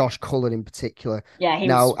Josh Cullen in particular. Yeah,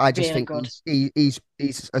 I just really think he's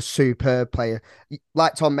a superb player.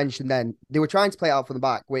 Like Tom mentioned, then they were trying to play out from the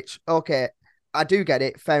back, which I do get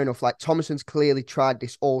it. Fair enough. Like Thomason's clearly tried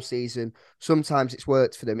this all season. Sometimes it's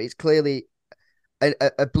worked for them. It's clearly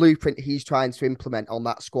a blueprint he's trying to implement on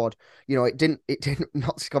that squad. It didn't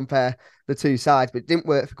not to compare the two sides, but it didn't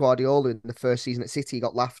work for Guardiola in the first season at City. He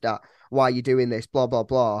got laughed at. Why are you doing this? Blah, blah,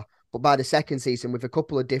 blah. But by the second season, with a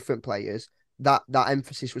couple of different players, that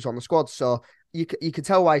emphasis was on the squad. So you could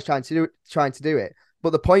tell why he's trying to do it.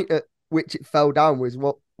 But the point at which it fell down was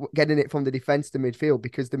getting it from the defence to midfield,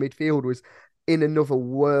 because the midfield was in another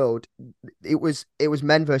world. It was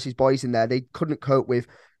men versus boys in there. They couldn't cope with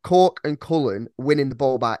Cork and Cullen winning the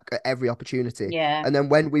ball back at every opportunity. Yeah. And then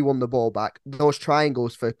when we won the ball back, those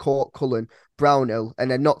triangles for Cork, Cullen, Brownhill, and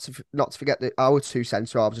then not to forget our two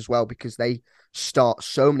centre-halves as well, because they start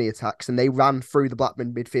so many attacks and they ran through the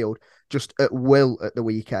Blackburn midfield just at will at the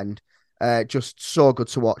weekend. Just so good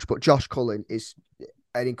to watch. But Josh Cullen is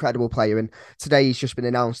an incredible player. And today he's just been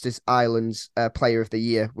announced as Ireland's Player of the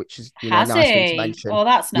Year, which is Has a nice thing to he? mention. Oh,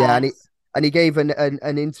 that's nice. Yeah, and he gave an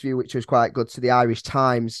interview which was quite good to the Irish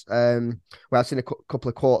Times, where I've seen a couple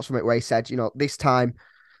of quotes from it where he said, this time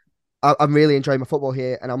I'm really enjoying my football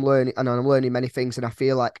here, and I'm learning many things. And I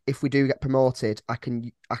feel like if we do get promoted, I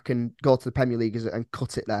can go to the Premier League and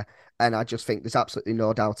cut it there. And I just think there's absolutely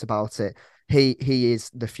no doubt about it. He is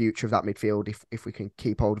the future of that midfield if we can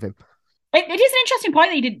keep hold of him. It is an interesting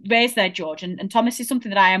point that you did raise there, George, and Thomas, is something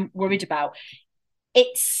that I am worried about.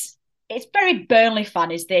 It's very Burnley fan,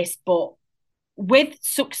 is this, but with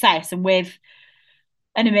success and with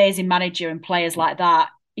an amazing manager and players like that,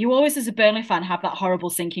 you always, as a Burnley fan, have that horrible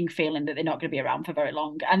sinking feeling that they're not going to be around for very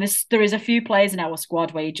long. And there is a few players in our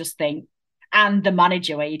squad where you just think, and the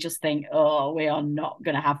manager where you just think, oh, we are not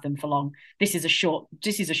going to have them for long. This is a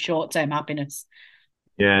short-term happiness.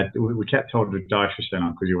 Yeah, we kept hold of Dyche for so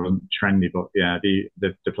long because he wasn't trendy, but yeah,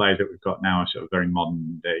 the players that we've got now are sort of very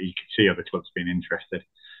modern. You can see other clubs being interested.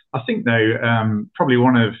 I think though, probably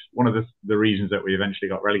one of the reasons that we eventually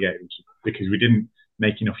got relegated was because we didn't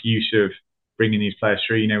make enough use of bringing these players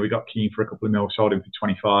through. We got Keane for a couple of mil, sold him for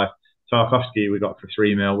 25. Tarkowski we got for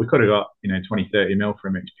 3 mil. We could have got 20, 30 mil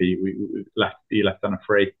from XP. He left on a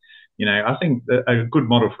free. I think that a good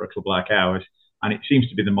model for a club like ours, and it seems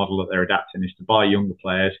to be the model that they're adapting, is to buy younger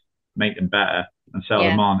players, make them better, and sell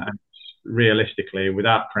them on. And realistically,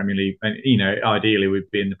 without Premier League, and ideally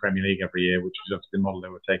we'd be in the Premier League every year, which was obviously the model they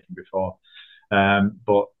were taking before.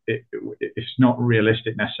 But it's not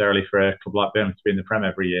realistic necessarily for a club like Burnley to be in the Prem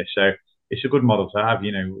every year. So it's a good model to have. Pay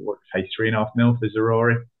 3.5 mil for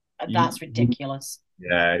Zaroury. That's ridiculous.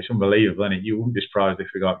 Yeah, it's unbelievable, isn't it? You wouldn't be surprised if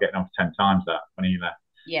we got getting off 10 times that when he left.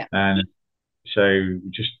 Yeah. And so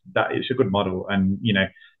just that, it's a good model. And,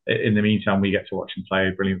 in the meantime, we get to watch him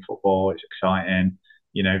play brilliant football. It's exciting.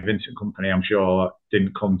 Vincent Kompany, I'm sure,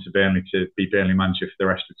 didn't come to Burnley to be Burnley manager for the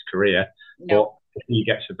rest of his career. No. But if he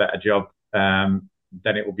gets a better job,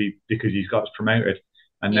 then it will be because he's got us promoted.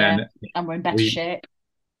 And then we're in better shape.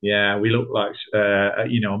 Yeah, we look like a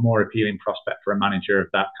more appealing prospect for a manager of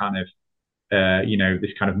that kind of,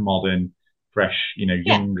 this kind of modern, fresh,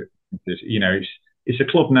 young. It's a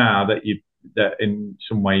club now that in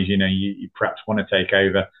some ways, you perhaps want to take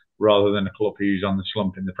over rather than a club who's on the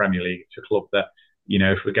slump in the Premier League. It's a club that,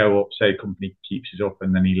 if we go up, say Kompany keeps us up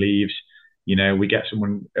and then he leaves, we get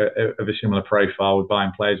someone of a similar profile. We're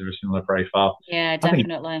buying players of a similar profile. Yeah,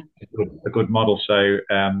 definitely. A good model. So,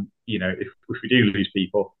 if we do lose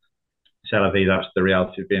people, Salavi, that's the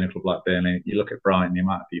reality of being a club like Burnley. You look at Brighton, the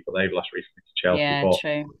amount of people they've lost recently to Chelsea. Yeah,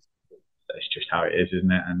 true. It's just how it is,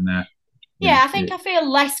 isn't it? And I feel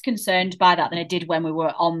less concerned by that than I did when we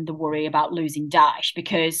were on the worry about losing Dyche,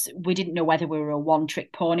 because we didn't know whether we were a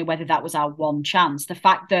one-trick pony, whether that was our one chance. The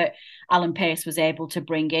fact that Alan Pace was able to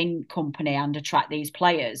bring in Kompany and attract these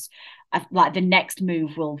players, like the next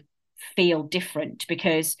move will feel different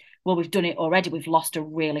because, well, we've done it already. We've lost a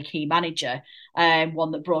really key manager,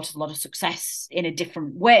 one that brought us a lot of success in a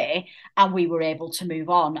different way, and we were able to move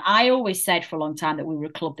on. I always said for a long time that we were a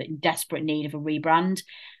club that in desperate need of a rebrand.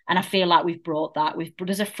 And I feel like we've brought that.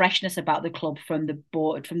 There's a freshness about the club from the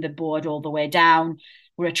board all the way down.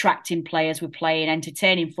 We're attracting players. We're playing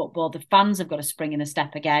entertaining football. The fans have got a spring in the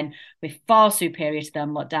step again. We're far superior to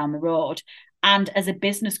them down the road. And as a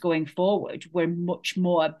business going forward, we're much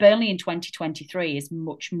more. Burnley in 2023 is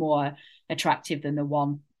much more attractive than the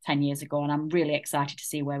one 10 years ago. And I'm really excited to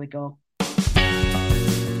see where we go.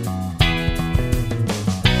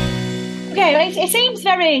 Okay,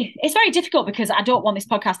 it's very difficult because I don't want this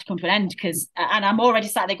podcast to come to an end and I'm already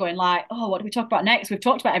sat there going like, oh, what do we talk about next? We've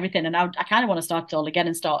talked about everything, and I kind of want to start it all again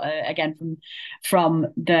and start again from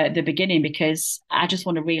the beginning, because I just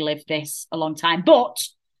want to relive this a long time. But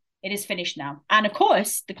it is finished now, and of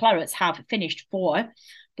course the Clarets have finished for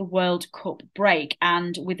the World Cup break,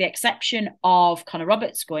 and with the exception of Connor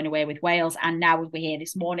Roberts going away with Wales, and now we hear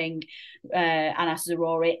this morning Anas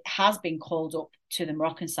Zaroury has been called up to the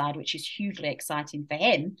Moroccan side, which is hugely exciting for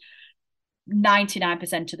him.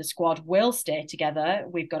 99% of the squad will stay together.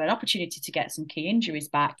 We've got an opportunity to get some key injuries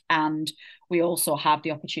back, and we also have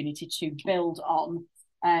the opportunity to build on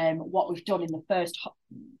what we've done in the first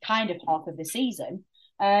kind of half of the season,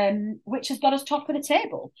 which has got us top of the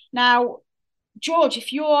table. Now, George,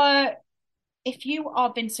 if you are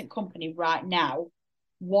Vincent Kompany right now,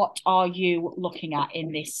 what are you looking at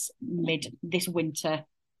in this winter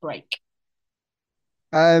break?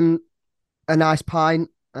 A nice pint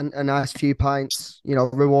and a nice few pints.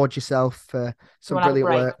 Reward yourself for some brilliant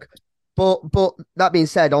work. But that being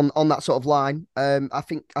said, on that sort of line, I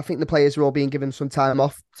think the players are all being given some time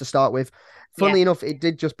off to start with. Funnily enough, it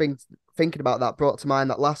did just bring thinking about that brought to mind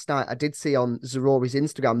that last night I did see on Zaroury's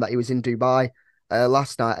Instagram that he was in Dubai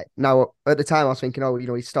last night. Now at the time I was thinking, oh,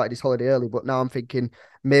 he started his holiday early, but now I'm thinking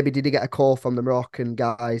maybe did he get a call from the Moroccan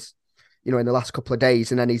guys, in the last couple of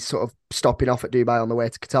days, and then he's sort of stopping off at Dubai on the way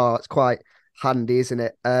to Qatar. It's quite handy, isn't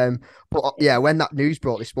it? But yeah, when that news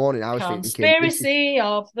broke this morning, I was thinking conspiracy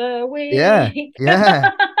of the week.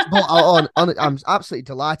 Yeah. But I'm absolutely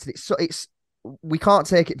delighted. We can't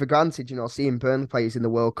take it for granted, seeing Burnley players in the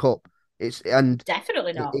World Cup.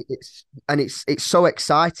 Definitely not. It's so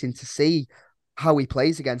exciting to see how he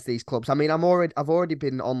plays against these clubs. I mean, I've already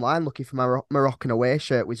been online looking for my Moroccan away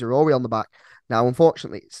shirt with Zaroury on the back. Now,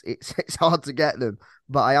 unfortunately, it's hard to get them,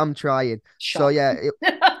 but I am trying. So yeah,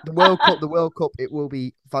 the World Cup, it will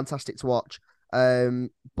be fantastic to watch.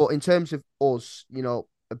 But in terms of us,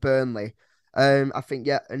 Burnley, I think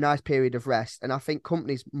a nice period of rest, and I think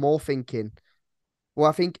company's more thinking. Well,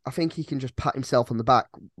 I think he can just pat himself on the back.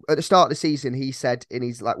 At the start of the season, he said in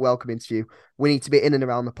his welcome interview, we need to be in and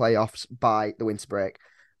around the playoffs by the winter break.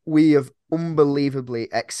 We have unbelievably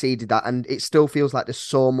exceeded that, and it still feels like there's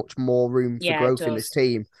so much more room for growth in this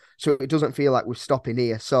team. So it doesn't feel like we're stopping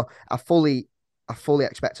here. So I fully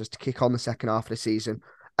expect us to kick on the second half of the season.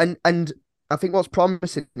 And I think what's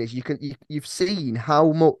promising is you've seen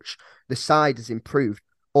how much the side has improved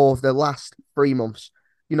over the last 3 months.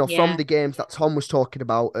 From the games that Tom was talking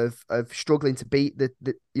about of struggling to beat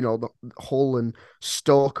the Hull and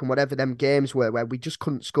Stoke and whatever them games were where we just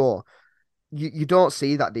couldn't score. You don't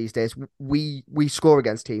see that these days. We score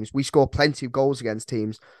against teams. We score plenty of goals against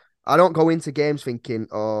teams. I don't go into games thinking,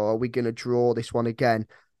 oh, are we going to draw this one again?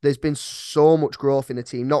 There's been so much growth in the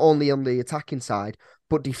team, not only on the attacking side,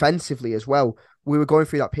 but defensively as well. We were going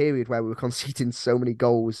through that period where we were conceding so many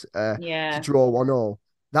goals to draw 1-1.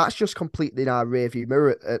 That's just completely in our rearview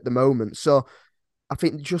mirror at the moment. So I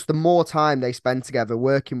think just the more time they spend together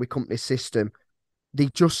working with company's system,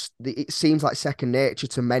 it seems like second nature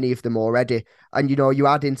to many of them already. And, you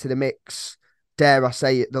add into the mix, dare I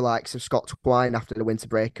say it, the likes of Scott Twine after the winter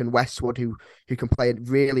break and Westwood, who can play a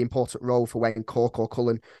really important role for when Cork or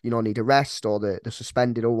Cullen, need a rest or they're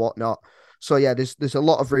suspended or whatnot. So, yeah, there's a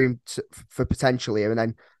lot of room for potential here. And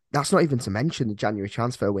then that's not even to mention the January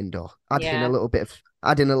transfer window. Adding a little bit of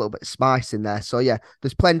spice in there. So yeah,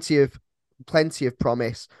 there's plenty of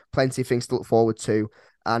promise, plenty of things to look forward to,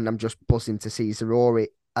 and I'm just buzzing to see Zaroury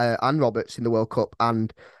and Roberts in the World Cup,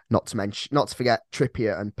 and not to forget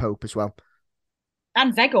Trippier and Pope as well.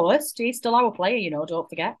 And Weghorst, he's still our player, don't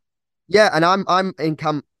forget. Yeah, and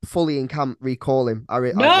I'm fully in camp. Recall him.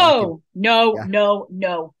 No.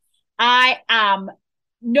 I am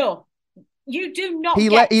no. You do not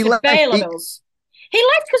get to bail on us. He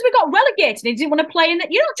left because we got relegated. He didn't want to play in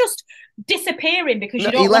that. You're not just disappearing because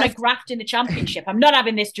you don't want to graft in the Championship. I'm not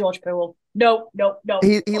having this, George Poole. No.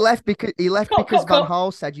 He left because Van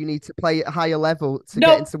Gaal said you need to play at a higher level to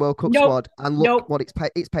get into the World Cup squad. And look what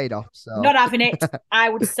it's paid off. So not having it. I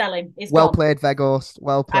would sell him. He's well gone. Played, Weghorst.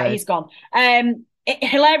 Well played. He's gone.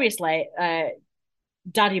 Hilariously,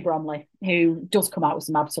 Daddy Bromley, who does come out with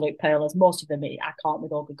some absolute pearlers. Most of them I can't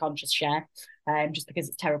with all good conscience share, just because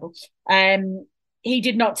it's terrible. He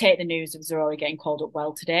did not take the news of Zaroury getting called up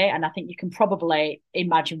well today, and I think you can probably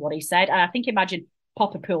imagine what he said. And I think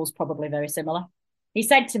Popper Poole's probably very similar. He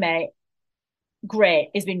said to me, "Great,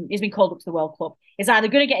 he's been called up to the World Club. He's either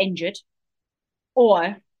going to get injured,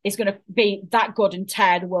 or he's going to be that good and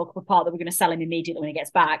tear the World Cup apart that we're going to sell him immediately when he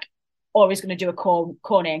gets back, or he's going to do a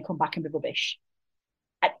corner and come back and be rubbish."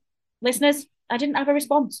 Listeners, I didn't have a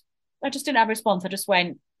response. I just didn't have a response. I just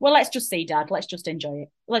went, well, let's just see, Dad. Let's just enjoy it.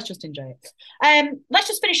 Let's just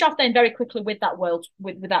finish off then very quickly with that World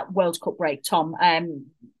Cup break, Tom.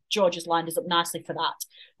 George has lined us up nicely for that.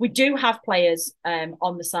 We do have players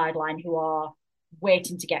on the sideline who are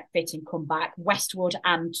waiting to get fit and come back. Westwood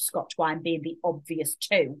and Scott Twine being the obvious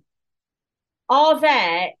two. Are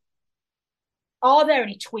there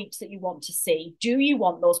any tweaks that you want to see? Do you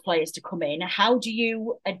want those players to come in? How do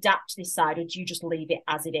you adapt this side, or do you just leave it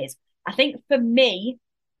as it is? I think for me,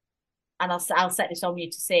 and I'll set this on you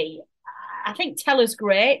to see, I think Teller's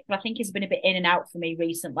great, but I think he's been a bit in and out for me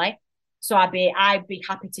recently. So I'd be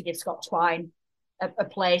happy to give Scott Twine a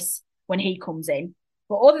place when he comes in.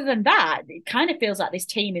 But other than that, it kind of feels like this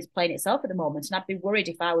team is playing itself at the moment, and I'd be worried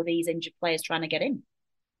if I were these injured players trying to get in.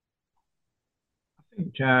 I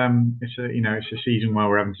think it's a season where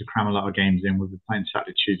we're having to cram a lot of games in. We've been playing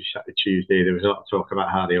Saturday, Tuesday. There was a lot of talk about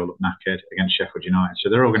how they all look knackered against Sheffield United, so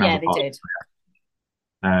they're all going to have a part. They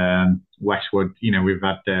did. Westwood, we've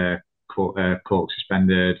had Cork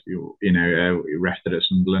suspended, rested at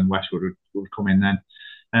Sunderland. Westwood would come in then.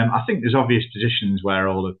 I think there's obvious positions where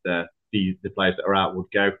all of the players that are out would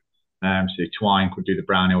go. So Twine could do the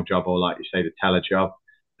Brownhill job, or like you say, the Teller job.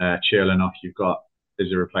 Churlinoff, you've got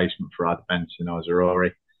as a replacement for either Benson or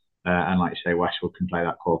Zaroury. And like you say, Westwood can play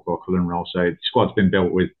that Cork or Cullen role. So the squad's been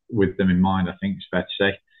built with them in mind, I think it's fair to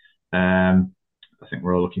say. I think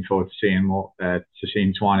we're all looking forward to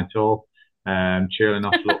seeing Twine at all.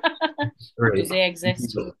 Churlinoff looks does he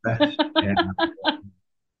exist?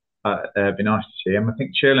 It'd be nice to see him. I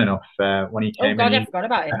think Churlinoff, when he came in, I forgot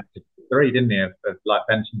about him. 3, didn't he? Of like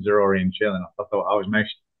Benson, Zaroury, and Churlinoff. I thought I was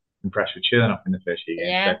most impressed with Churlinoff in the first few games.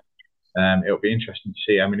 Yeah. So, it'll be interesting to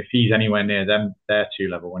see. I mean, if he's anywhere near their 2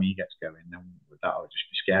 level when he gets going, then that would just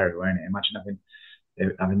be scary, won't it? Imagine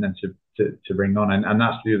having them to bring on, and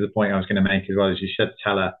that's the other point I was going to make as well. As you said,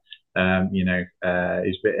 Teller, is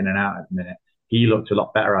a bit in and out at the minute. He looked a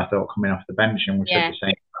lot better, I thought, coming off the bench, and we said the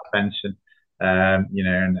same about Benson.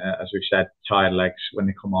 And as we've said, tired legs when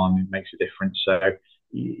they come on, it makes a difference. So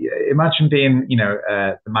imagine being,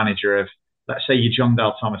 the manager of, let's say, you're John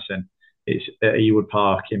Dale Thomason. It's at Ewood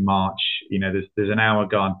Park in March. There's an hour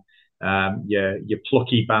gone. Your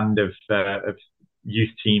plucky band of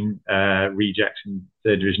youth team rejects and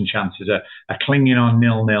third division chances are clinging on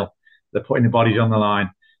 0-0. They're putting the bodies on the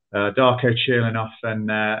line. Darko Churlinoff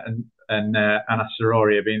and Anas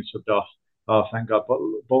Zaroury are being subbed off. Oh, thank God!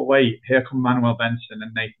 But wait, here come Manuel Benson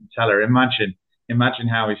and Nathan Teller. Imagine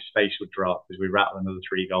how his face would drop as we rattle another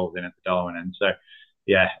 3 goals in at the Darwin end. So,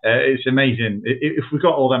 yeah, it's amazing. If we've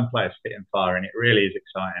got all them players fit and firing, it really is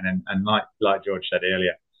exciting. And like George said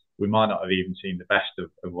earlier, we might not have even seen the best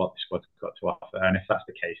of what the squad's got to offer. And if that's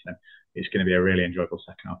the case, then it's going to be a really enjoyable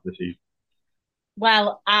second half of the season.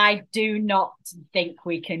 Well, I do not think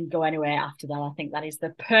we can go anywhere after that. I think that is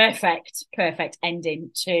the perfect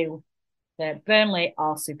ending to the Burnley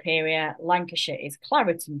are superior, Lancashire is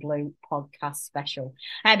claret and blue podcast special.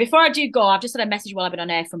 Before I do go, I've just had a message while I've been on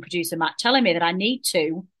air from producer Matt telling me that I need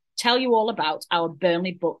to tell you all about our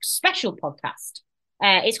Burnley Books special podcast.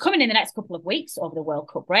 It's coming in the next couple of weeks over the World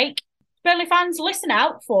Cup break. Burnley fans, listen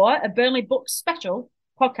out for a Burnley Books special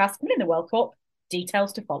podcast coming in the World Cup.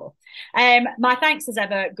 Details to follow. My thanks as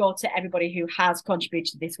ever go to everybody who has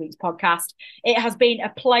contributed to this week's podcast. It has been a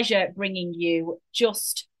pleasure bringing you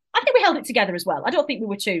I think we held it together as well. I don't think we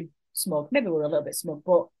were too smug. Maybe we were a little bit smug,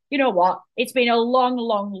 but you know what? It's been a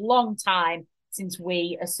long time since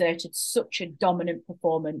we asserted such a dominant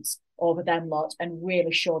performance over them lot and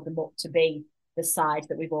really showed them up to be the side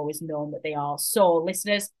that we've always known that they are. So,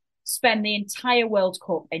 listeners, spend the entire World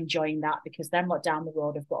Cup enjoying that, because them lot down the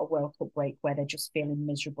road have got a World Cup break where they're just feeling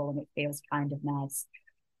miserable and it feels kind of nice.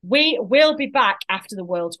 We will be back after the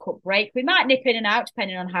World Cup break. We might nip in and out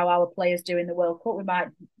depending on how our players do in the World Cup. We might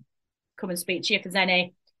come and speak to you. If there's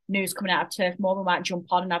any news coming out of Turf Moor, we might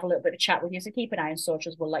jump on and have a little bit of chat with you. So keep an eye on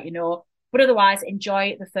socials. We'll let you know. But otherwise,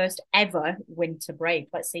 enjoy the first ever winter break.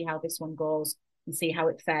 Let's see how this one goes and see how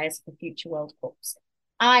it fares for future World Cups.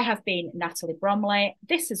 I have been Natalie Bromley.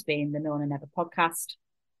 This has been the Known and Never podcast.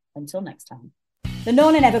 Until next time. The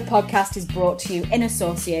Known and Never podcast is brought to you in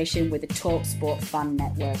association with the TalkSport Fan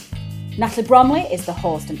Network. Natalie Bromley is the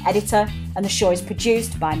host and editor, and the show is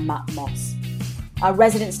produced by Matt Moss. Our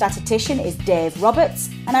resident statistician is Dave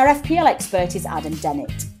Roberts, and our FPL expert is Adam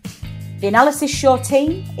Dennett. The Analysis Show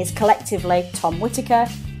team is collectively Tom Whittaker,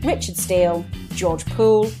 Richard Steele, George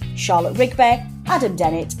Poole, Charlotte Rigby, Adam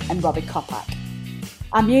Dennett and Robbie Kopak.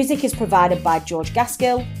 Our music is provided by George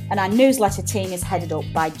Gaskill, and our newsletter team is headed up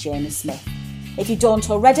by Jamie Smith. If you don't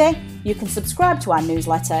already, you can subscribe to our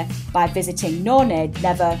newsletter by visiting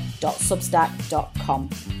nonadenever.substack.com.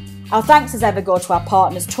 Our thanks as ever go to our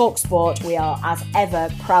partners TalkSport. We are as ever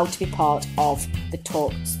proud to be part of the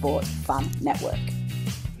TalkSport Fan Network.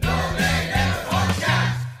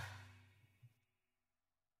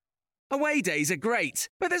 Away days are great,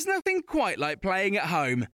 but there's nothing quite like playing at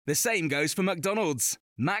home. The same goes for McDonald's.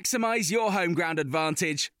 Maximise your home ground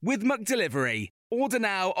advantage with McDelivery. Order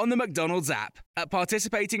now on the McDonald's app. At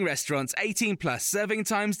participating restaurants, 18 plus serving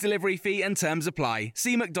times, delivery fee and terms apply.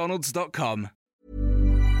 See mcdonalds.com.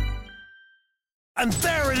 And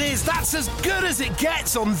there it is, that's as good as it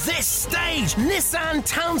gets on this stage. Nissan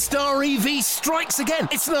Townstar EV strikes again.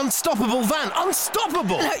 It's an unstoppable van,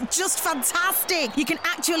 unstoppable. Just fantastic. You can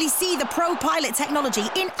actually see the ProPilot technology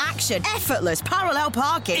in action. Effortless parallel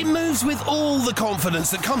parking. It moves with all the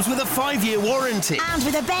confidence that comes with a 5-year warranty. And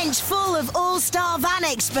with a bench full of all-star van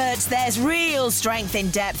experts, there's real strength in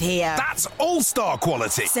depth here. That's all-star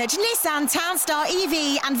quality. Search Nissan Townstar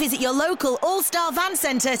EV and visit your local all-star van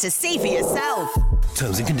centre to see for yourself.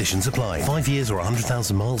 Terms and conditions apply. 5 years or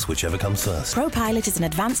 100,000 miles, whichever comes first. ProPilot is an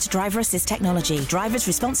advanced driver assist technology. Driver's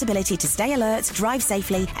responsibility to stay alert, drive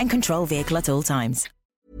safely, and control vehicle at all times.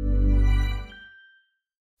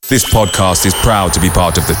 This podcast is proud to be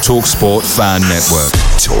part of the TalkSport Fan Network.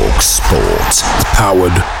 TalkSport.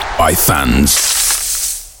 Powered by fans.